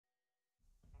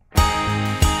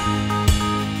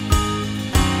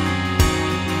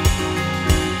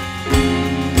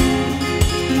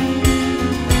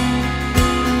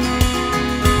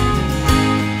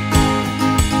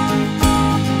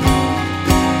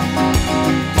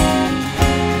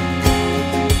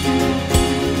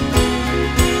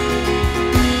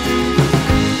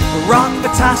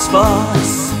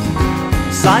Taskforce,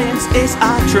 science is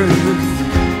our truth.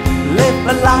 Live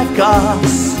a life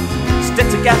course, stick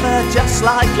together just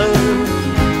like glue.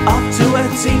 Up to a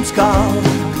team's call,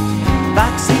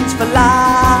 vaccines for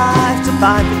life to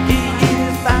find the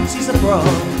EU fancies abroad.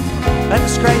 A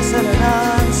disgrace and an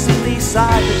unseemly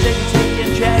side, but dignity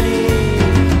and Jenny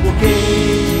will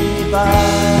give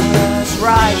us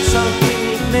right. So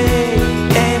keep me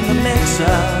in the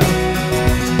mixer,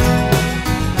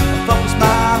 focus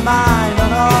my mind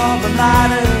on all the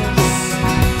matters.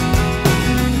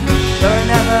 There are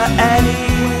never any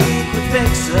quick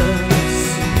fixes,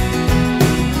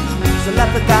 so let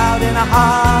the doubt in our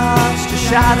hearts to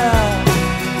shatter.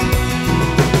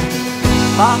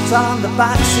 Parked on the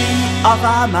backseat of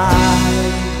our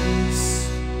minds,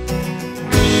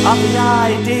 of the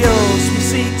ideals we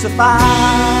seek to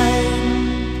find.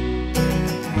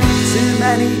 Too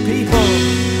many people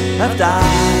have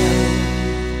died,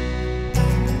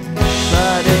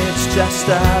 but it's just a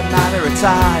matter of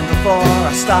time before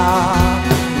our star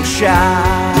will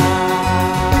shine.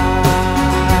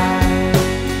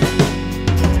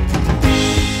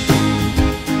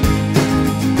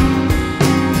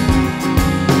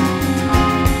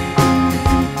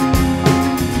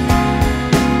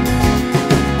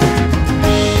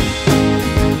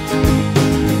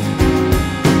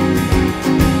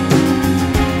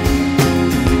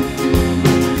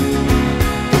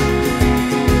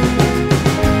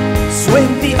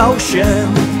 Swim the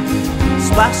ocean,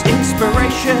 splash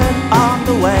inspiration on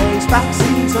the waves.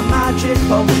 Vaccines a magic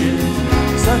potion,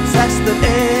 success that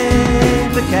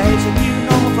indicates a new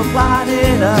normal for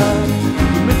planet Earth.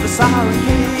 Remove the sour and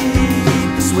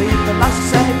keep the sweet. The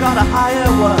license say got a higher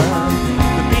worth.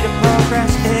 The beat of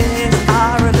progress is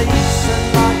our release, and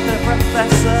like the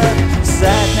professor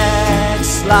said,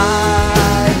 next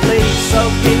slide please. So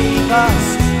keep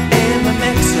us in the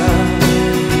mixer,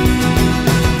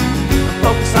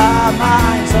 focus our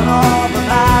minds on all the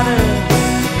matters.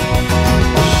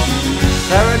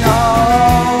 There are no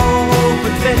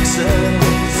quick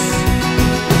fixes,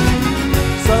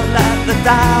 so let the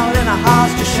doubt in our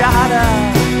hearts just shatter.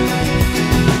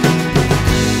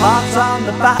 Parked on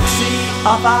the backseat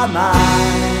of our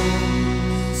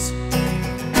minds,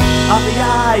 of the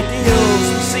ideals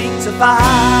we seek to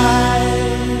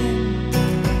find.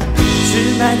 Too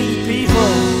many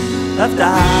people have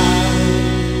died,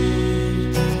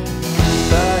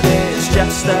 but it's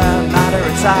just a matter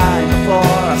of time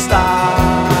before our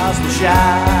stars will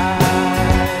shine.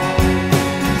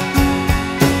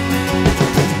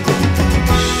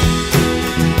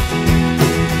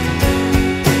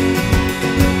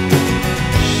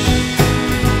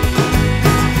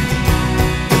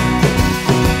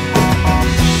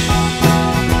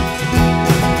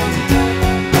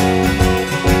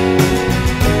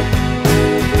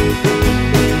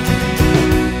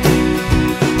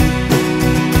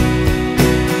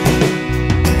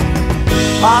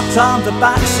 Parked on the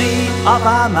backseat of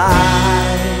our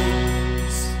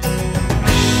minds,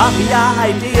 of the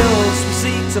ideals we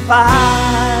seek to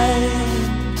find.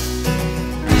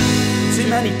 Too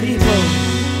many people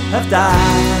have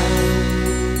died,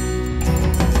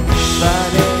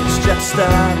 but it's just a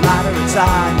matter of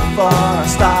time before our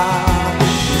stars